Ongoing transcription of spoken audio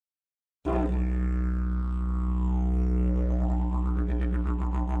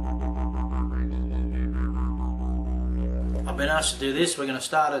been asked to do this. We're going to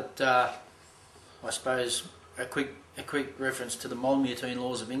start at, I suppose, a quick reference to the Marlmuirtine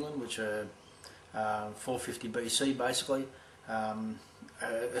laws of England, which are 450 BC basically.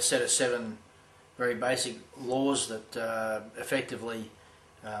 A set of 7 very basic laws that effectively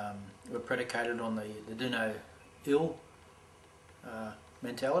were predicated on the do no ill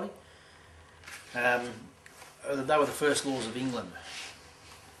mentality. They were the first laws of England.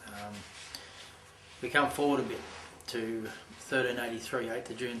 We come forward a bit to 1383, 8th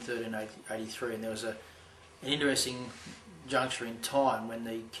of June 1383, and there was an interesting juncture in time when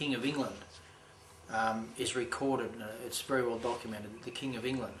the King of England is recorded. It's very well documented that the King of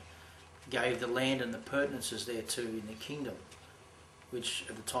England gave the land and the pertinences thereto in the kingdom, which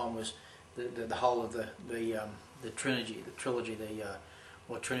at the time was the whole of the trilogy,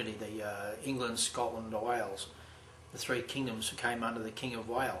 England, Scotland, Wales. The 3 kingdoms came under the King of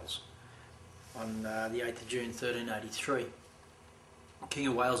Wales on the 8th of June 1383. King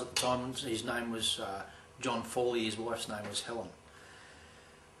of Wales at the time, his name was John Fawley, his wife's name was Helen.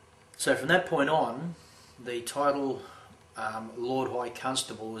 So from that point on, the title Lord High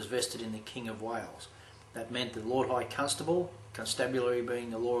Constable was vested in the King of Wales. That meant the Lord High Constable, constabulary being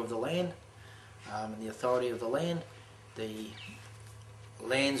the law of the land and the authority of the land, the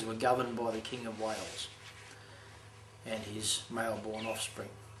lands were governed by the King of Wales and his male-born offspring.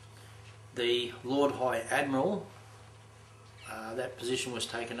 The Lord High Admiral, that position was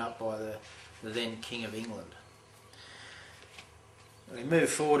taken up by the then King of England. We move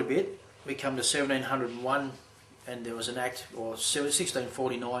forward a bit, we come to 1701, and there was an act, or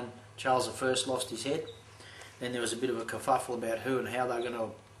 1649, Charles I lost his head. Then there was a bit of a kerfuffle about who and how they were going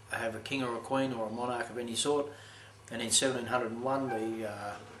to have a king or a queen or a monarch of any sort. And in 1701, the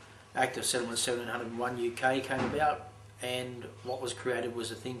Act of Settlement 1701 UK came about, and what was created was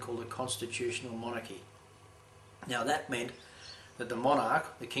a thing called a constitutional monarchy. Now that meant that the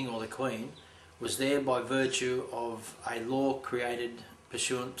monarch, the king or the queen, was there by virtue of a law created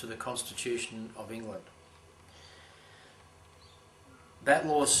pursuant to the Constitution of England. That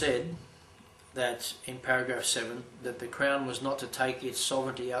law said that, in paragraph 7, that the Crown was not to take its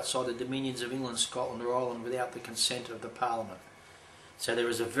sovereignty outside the dominions of England, Scotland or Ireland without the consent of the Parliament. So there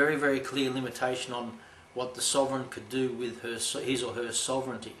is a very, very clear limitation on what the sovereign could do with his or her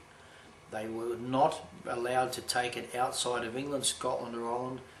sovereignty. They were not allowed to take it outside of England, Scotland or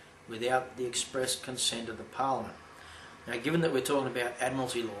Ireland without the express consent of the Parliament. Now, given that we're talking about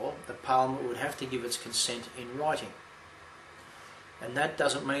Admiralty law, the Parliament would have to give its consent in writing. And that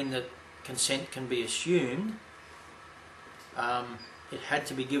doesn't mean that consent can be assumed. It had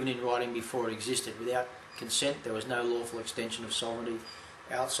to be given in writing before it existed. Without consent, there was no lawful extension of sovereignty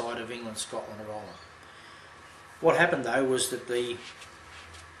outside of England, Scotland or Ireland. What happened though was that the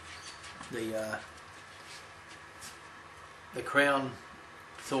Crown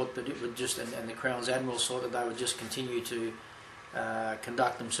thought that it would just, and the Crown's admirals thought that they would just continue to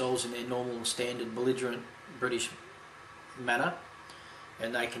conduct themselves in their normal and standard belligerent British manner,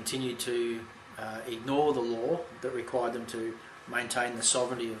 and they continued to ignore the law that required them to maintain the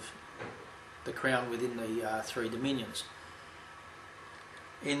sovereignty of the Crown within the 3 dominions.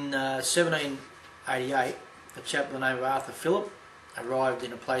 In 1788, a chap by the name of Arthur Phillip arrived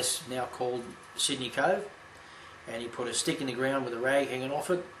in a place now called Sydney Cove, and he put a stick in the ground with a rag hanging off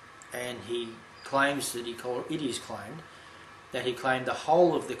it, and he claims that it is claimed that he claimed the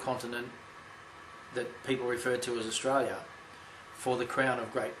whole of the continent that people refer to as Australia for the Crown of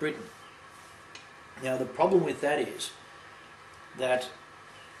Great Britain. Now the problem with that is that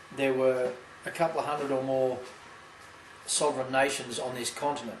there were a couple of hundred or more sovereign nations on this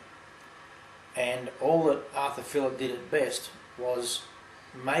continent, and all that Arthur Phillip did at best was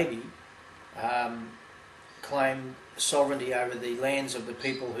maybe claim sovereignty over the lands of the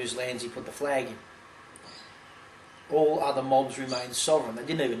people whose lands he put the flag in. All other mobs remained sovereign. They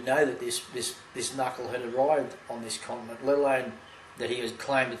didn't even know that this knuckle had arrived on this continent, let alone that he had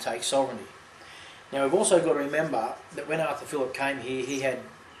claimed to take sovereignty. Now we've also got to remember that when Arthur Phillip came here, he had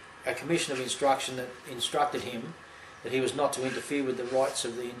a commission of instruction that instructed him that he was not to interfere with the rights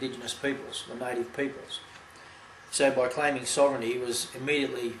of the indigenous peoples, the native peoples. So by claiming sovereignty, he was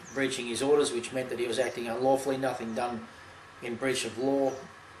immediately breaching his orders, which meant that he was acting unlawfully. Nothing done in breach of law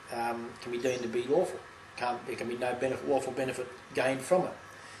can be deemed to be lawful. There can be no lawful benefit gained from it.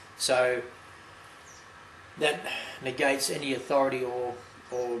 So that negates any authority or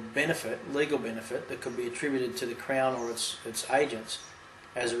benefit, legal benefit, that could be attributed to the Crown or its agents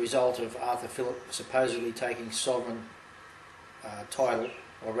as a result of Arthur Phillip supposedly taking sovereign title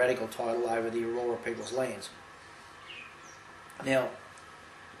or radical title over the Aurora people's lands. Now,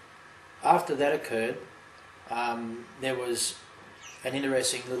 after that occurred, there was an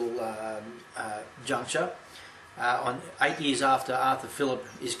interesting little juncture. On 8 years after Arthur Phillip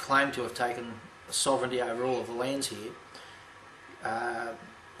is claimed to have taken sovereignty over all of the lands here,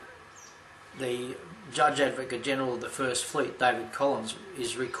 the Judge Advocate General of the First Fleet, David Collins,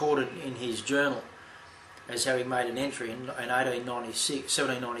 is recorded in his journal as having made an entry in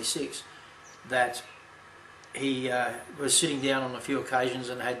 1796 that he was sitting down on a few occasions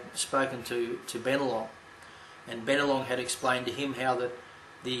and had spoken to Bennelong, and Bennelong had explained to him how that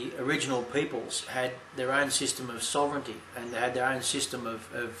the original peoples had their own system of sovereignty and they had their own system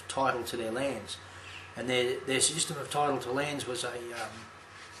of title to their lands, and their system of title to lands was a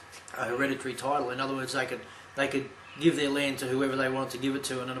hereditary title. In other words, they could give their land to whoever they wanted to give it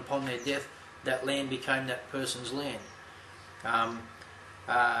to, and then upon their death that land became that person's land.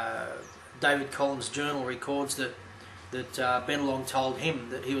 David Collins' journal records that Bennelong told him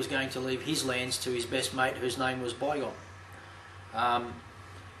that he was going to leave his lands to his best mate, whose name was Bygone.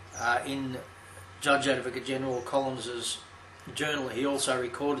 In Judge Advocate General Collins's journal, he also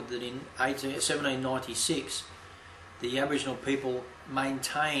recorded that in 1796 the Aboriginal people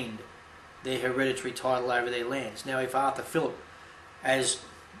maintained their hereditary title over their lands. Now, if Arthur Phillip, as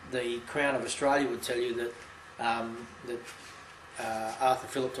the Crown of Australia would tell you, that Arthur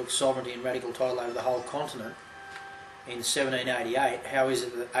Phillip took sovereignty and radical title over the whole continent in 1788, how is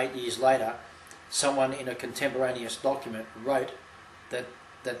it that 8 years later someone in a contemporaneous document wrote that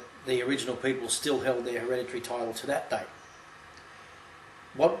the original people still held their hereditary title to that date?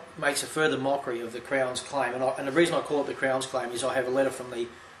 What makes a further mockery of the Crown's claim, and the reason I call it the Crown's claim is I have a letter from the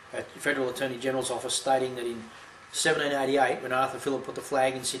Federal Attorney General's office stating that in 1788, when Arthur Phillip put the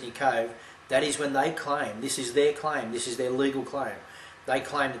flag in Sydney Cove, that is when they claim, this is their claim, this is their legal claim, they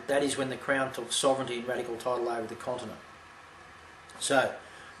claim that is when the Crown took sovereignty and radical title over the continent. So,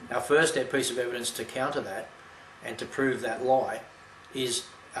 our first piece of evidence to counter that and to prove that lie is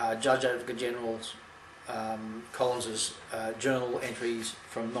Judge Advocate General's Collins's journal entries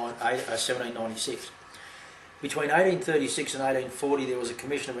from 1796. Between 1836 and 1840 there was a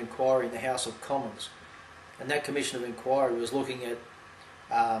Commission of Inquiry in the House of Commons, and that Commission of Inquiry was looking at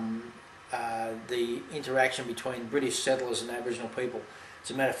the interaction between British settlers and Aboriginal people.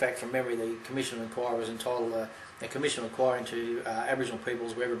 As a matter of fact, from memory, the Commission of Inquiry was entitled a Commission of Inquiry into Aboriginal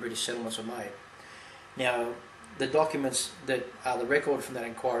peoples wherever British settlements were made. Now, the documents that are the record from that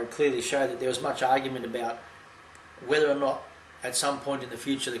inquiry clearly show that there was much argument about whether or not at some point in the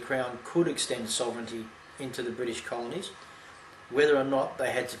future the Crown could extend sovereignty into the British colonies, whether or not they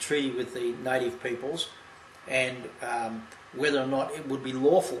had to treaty with the native peoples, and whether or not it would be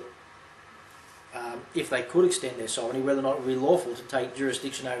lawful, if they could extend their sovereignty, whether or not it would be lawful to take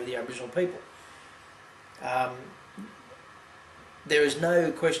jurisdiction over the Aboriginal people. There is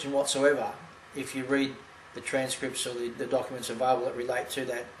no question whatsoever, if you read the transcripts or the documents available that relate to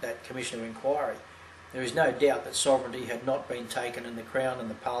that Commission of Inquiry, there is no doubt that sovereignty had not been taken, and the Crown and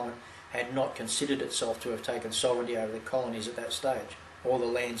the Parliament had not considered itself to have taken sovereignty over the colonies at that stage, or the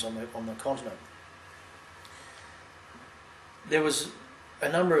lands on the continent. There was a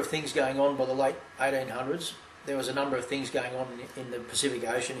number of things going on by the late 1800s. There was a number of things going on in the Pacific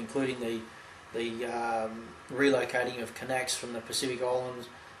Ocean, including the relocating of Kanaks from the Pacific Islands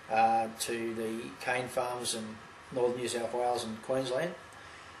to the cane farms in northern New South Wales and Queensland.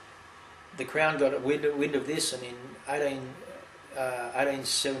 The Crown got a wind of this, and in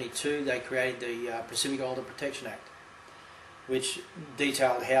 1872 they created the Pacific Islander Protection Act, which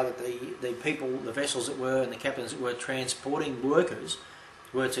detailed how that the people, the vessels that were, and the captains that were transporting workers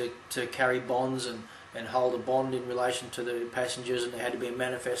were to carry bonds and hold a bond in relation to the passengers, and there had to be a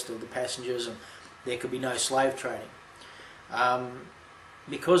manifesto of the passengers, and there could be no slave trading.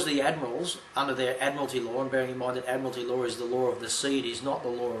 Because the admirals, under their Admiralty law, and bearing in mind that Admiralty law is the law of the sea, it is not the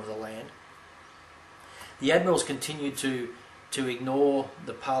law of the land, the admirals continued to ignore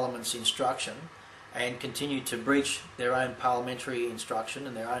the Parliament's instruction and continued to breach their own parliamentary instruction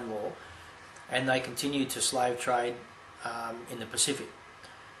and their own law, and they continued to slave trade in the Pacific.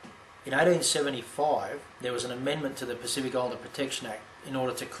 In 1875, there was an amendment to the Pacific Islander Protection Act in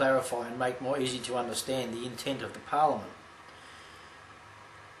order to clarify and make more easy to understand the intent of the Parliament.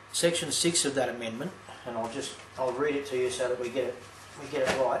 Section 6 of that amendment, and I'll read it to you so that we get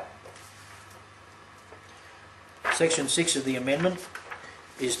it right. Section 6 of the amendment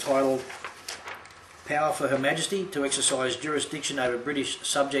is titled "Power for Her Majesty to exercise jurisdiction over British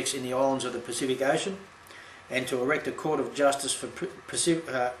subjects in the islands of the Pacific Ocean, and to erect a court of justice for British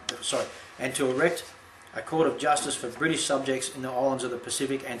subjects in the islands of the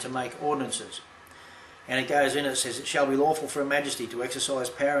Pacific, and to make ordinances." And it says, "It shall be lawful for Her Majesty to exercise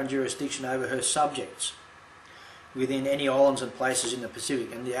power and jurisdiction over her subjects within any islands and places in the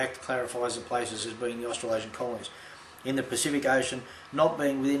Pacific, and the Act clarifies the places as being the Australasian colonies in the Pacific Ocean, not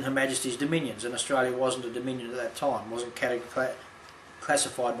being within Her Majesty's dominions, and Australia wasn't a dominion at that time, wasn't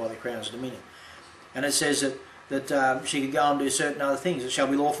classified by the Crown as a dominion. And it says that she could go and do certain other things. It shall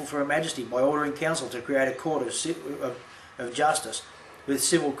be lawful for Her Majesty, by ordering council, to create a court of justice with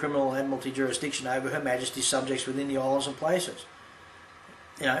civil, criminal, and Admiralty jurisdiction over Her Majesty's subjects within the islands and places.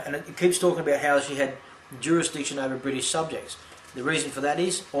 You know, and it keeps talking about how she had jurisdiction over British subjects. The reason for that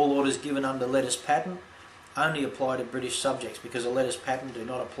is all orders given under letters patent only apply to British subjects, because the letters patent do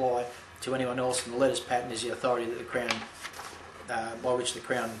not apply to anyone else, and the letters patent is the authority that the Crown, by which the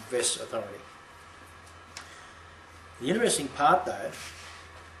Crown vests authority. The interesting part, though,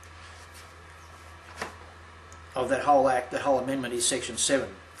 of that whole Act, that whole amendment, is Section 7.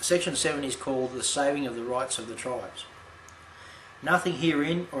 Section 7 is called the saving of the rights of the tribes. Nothing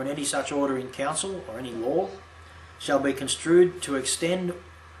herein or in any such order in council or any law shall be construed to extend,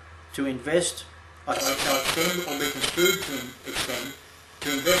 to invest, shall extend or be construed to extend,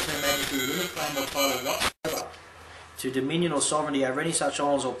 to invest Her Majesty with any claim or title whatsoever to dominion or sovereignty over any such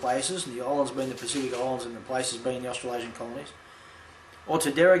islands or places, the islands being the Pacific Islands and the places being the Australasian colonies, or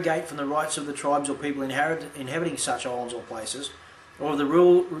to derogate from the rights of the tribes or people inhabiting such islands or places, or of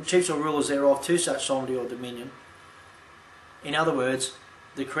the chiefs or rulers thereof to such sovereignty or dominion. In other words,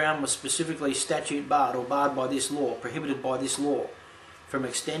 the Crown was specifically statute barred or barred by this law, prohibited by this law, from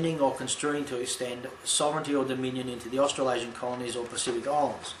extending or construing to extend sovereignty or dominion into the Australasian colonies or Pacific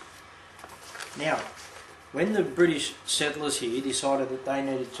Islands. Now, when the British settlers here decided that they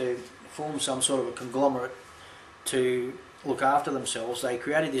needed to form some sort of a conglomerate to look after themselves, they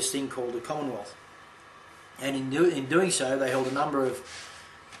created this thing called the Commonwealth. And in doing so, they held a number of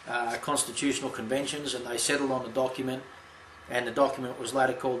constitutional conventions, and they settled on a document, and the document was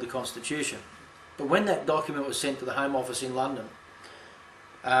later called the Constitution. But when that document was sent to the Home Office in London,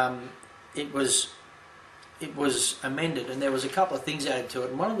 it was amended, and there was a couple of things added to it.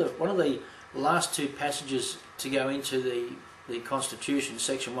 And one of the last two passages to go into the Constitution,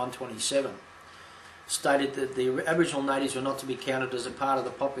 Section 127, stated that the Aboriginal natives were not to be counted as a part of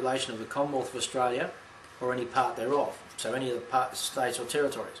the population of the Commonwealth of Australia or any part thereof, so any of the states or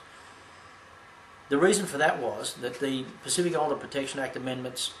territories. The reason for that was that the Pacific Islander Protection Act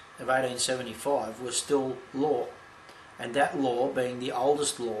amendments of 1875 was still law, and that law, being the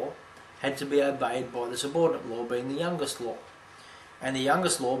oldest law, had to be obeyed by the subordinate law, being the youngest law. And the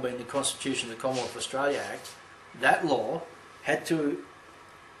youngest law, being the Constitution of the Commonwealth of Australia Act, that law had to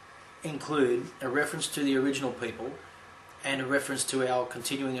include a reference to the original people and a reference to our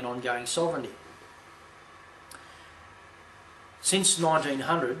continuing and ongoing sovereignty. Since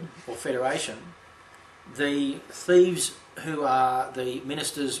 1900, or Federation, the thieves who are the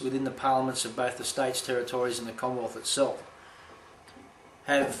ministers within the parliaments of both the states, territories and the Commonwealth itself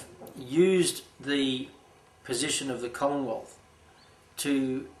have used the position of the Commonwealth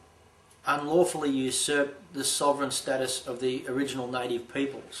to unlawfully usurp the sovereign status of the original native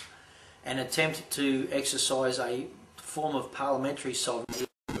peoples and attempt to exercise a form of parliamentary sovereignty,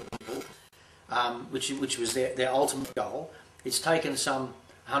 which was their ultimate goal. It's taken some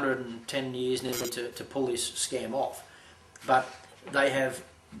 110 years nearly to pull this scam off, but they have,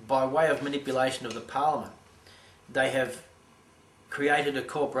 by way of manipulation of the Parliament, they have created a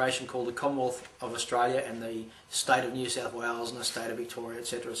corporation called the Commonwealth of Australia and the State of New South Wales and the State of Victoria,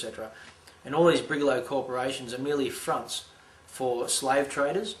 etc., etc. And all these brigalow corporations are merely fronts for slave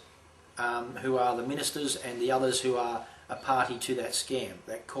traders, who are the ministers and the others who are a party to that scam,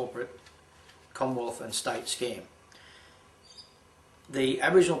 that corporate Commonwealth and state scam. The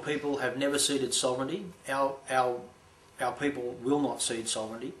Aboriginal people have never ceded sovereignty. Our people will not cede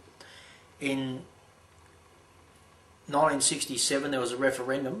sovereignty. In 1967 there was a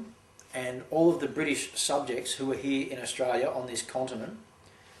referendum, and all of the British subjects who were here in Australia on this continent,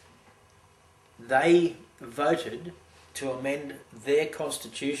 they voted to amend their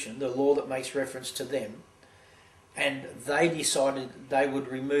constitution, the law that makes reference to them, and they decided they would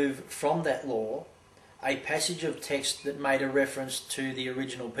remove from that law a passage of text that made a reference to the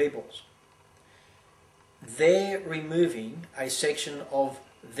original peoples. They're removing a section of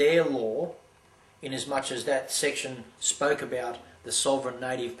their law, in as much as that section spoke about the sovereign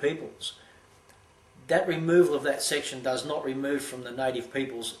native peoples. That removal of that section does not remove from the native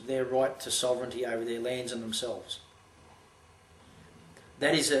peoples their right to sovereignty over their lands and themselves.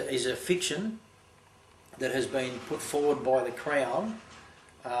 That is a fiction that has been put forward by the Crown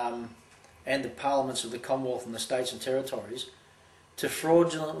and the parliaments of the Commonwealth and the states and territories to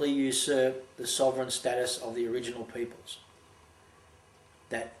fraudulently usurp the sovereign status of the original peoples.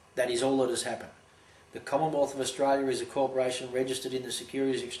 That is all that has happened. The Commonwealth of Australia is a corporation registered in the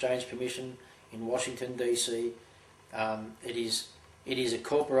Securities Exchange Commission in Washington, D.C. It is a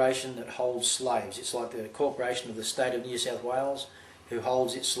corporation that holds slaves. It's like the corporation of the state of New South Wales, who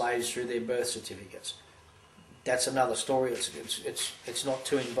holds its slaves through their birth certificates. That's another story. It's not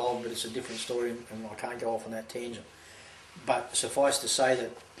too involved, but it's a different story, and I can't go off on that tangent. But suffice to say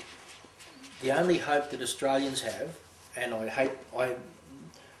that the only hope that Australians have, and I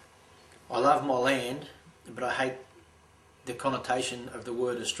love my land, but I hate the connotation of the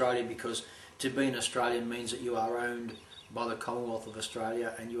word Australia, because to be an Australian means that you are owned by the Commonwealth of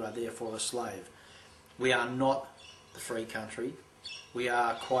Australia and you are therefore a slave. We are not the free country. We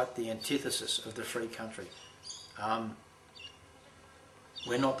are quite the antithesis of the free country.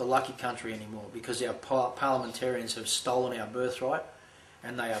 We're not the lucky country anymore, because our parliamentarians have stolen our birthright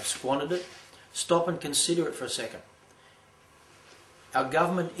and they have squandered it. Stop and consider it for a second. Our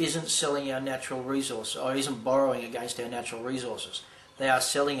government isn't selling our natural resources, or isn't borrowing against our natural resources. They are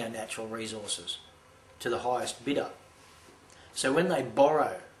selling our natural resources to the highest bidder. So when they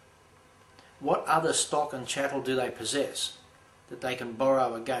borrow, what other stock and chattel do they possess that they can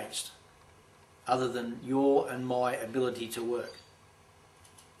borrow against, other than your and my ability to work?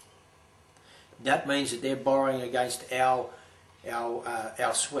 That means that they're borrowing against our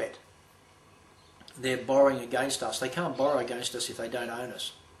sweat. They're borrowing against us. They can't borrow against us if they don't own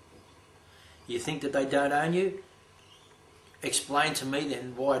us. You think that they don't own you? Explain to me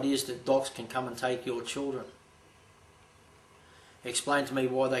then why it is that docs can come and take your children. Explain to me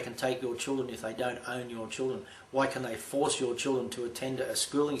why they can take your children if they don't own your children. Why can they force your children to attend a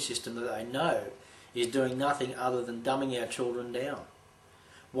schooling system that they know is doing nothing other than dumbing our children down?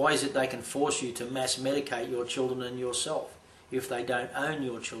 Why is it they can force you to mass medicate your children and yourself if they don't own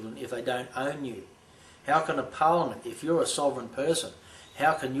your children, if they don't own you? How can a parliament, if you're a sovereign person,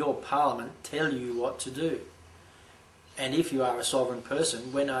 how can your parliament tell you what to do? And if you are a sovereign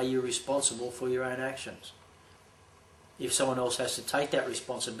person, when are you responsible for your own actions? If someone else has to take that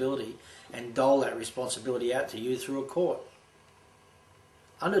responsibility and dole that responsibility out to you through a court.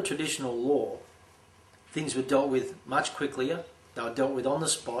 Under traditional law, things were dealt with much quicker. They were dealt with on the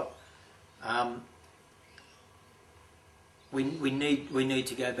spot. We need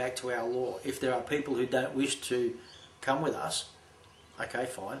to go back to our law. If there are people who don't wish to come with us, okay,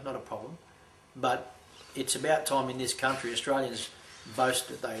 fine, not a problem. But it's about time in this country. Australians boast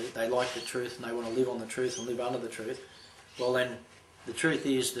that they like the truth and they want to live on the truth and live under the truth. Well then, the truth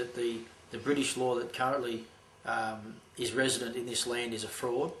is that the British law that currently is resident in this land is a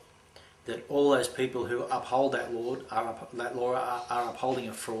fraud. That all those people who uphold that law are upholding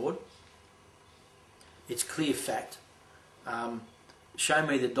a fraud. It's clear fact. Show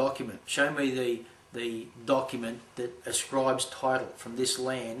me the document. Show me the document that ascribes title from this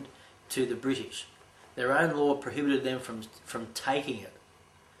land to the British. Their own law prohibited them from taking it.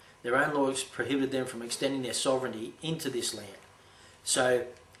 Their own laws prohibited them from extending their sovereignty into this land. So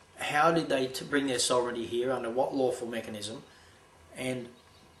how did they bring their sovereignty here, under what lawful mechanism, and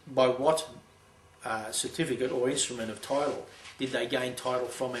by what certificate or instrument of title did they gain title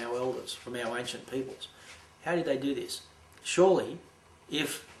from our elders, from our ancient peoples? How did they do this? Surely,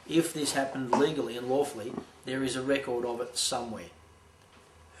 if this happened legally and lawfully, there is a record of it somewhere.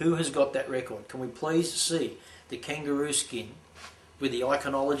 Who has got that record? Can we please see the kangaroo skin with the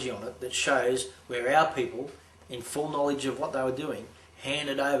iconology on it that shows where our people, in full knowledge of what they were doing,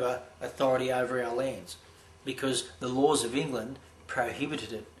 handed over authority over our lands? Because the laws of England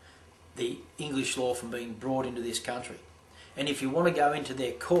prohibited the English law from being brought into this country. And if you want to go into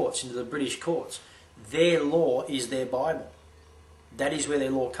their courts, into the British courts, their law is their Bible. That is where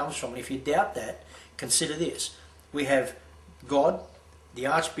their law comes from. And if you doubt that, consider this. We have God, the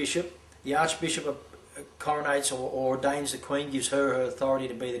Archbishop coronates or ordains the Queen, gives her authority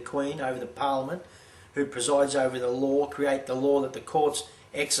to be the Queen over the Parliament, who presides over the law, create the law that the courts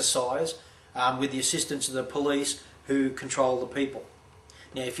exercise with the assistance of the police, who control the people.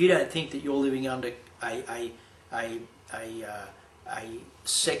 Now, if you don't think that you're living under a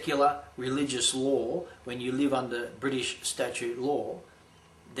secular religious law when you live under British statute law,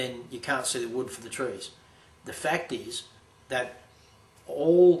 then you can't see the wood for the trees. The fact is that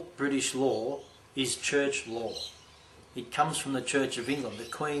all British law is church law. It comes from the Church of England. The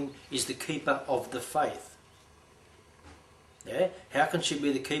Queen is the keeper of the faith. Yeah? How can she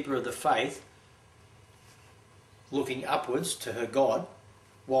be the keeper of the faith looking upwards to her God,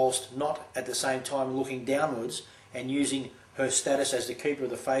 whilst not at the same time looking downwards and using her status as the keeper of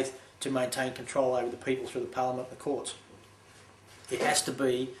the faith to maintain control over the people through the Parliament and the courts? It has to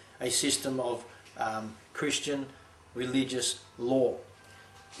be a system of Christian religious law.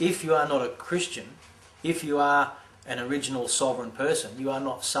 If you are not a Christian, If you are an original sovereign person, you are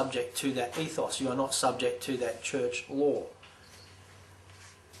not subject to that ethos. You are not subject to that church law.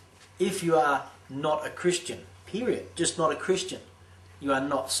 If you are not a Christian, period, just not a Christian, you are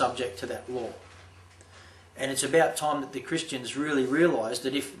not subject to that law. And it's about time that the Christians really realise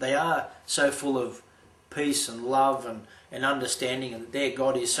that if they are so full of peace and love and understanding, and that their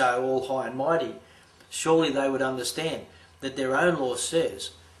God is so all high and mighty, surely they would understand that their own law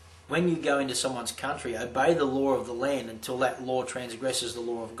says, when you go into someone's country, obey the law of the land until that law transgresses the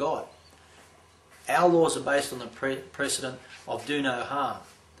law of God. Our laws are based on the precedent of do no harm.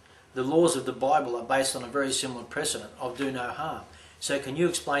 The laws of the Bible are based on a very similar precedent of do no harm. So can you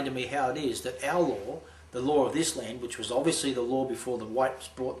explain to me how it is that our law, the law of this land, which was obviously the law before the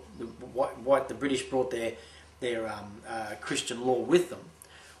British brought their Christian law with them,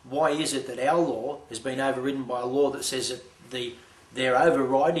 why is it that our law has been overridden by a law that says that their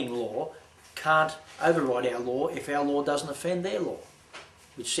overriding law can't override our law if our law doesn't offend their law?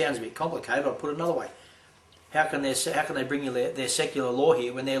 Which sounds a bit complicated, but I'll put it another way. How can they bring their secular law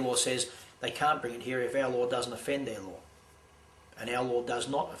here when their law says they can't bring it here if our law doesn't offend their law? And our law does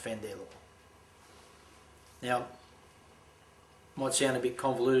not offend their law. Now, might sound a bit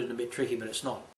convoluted and a bit tricky, but it's not.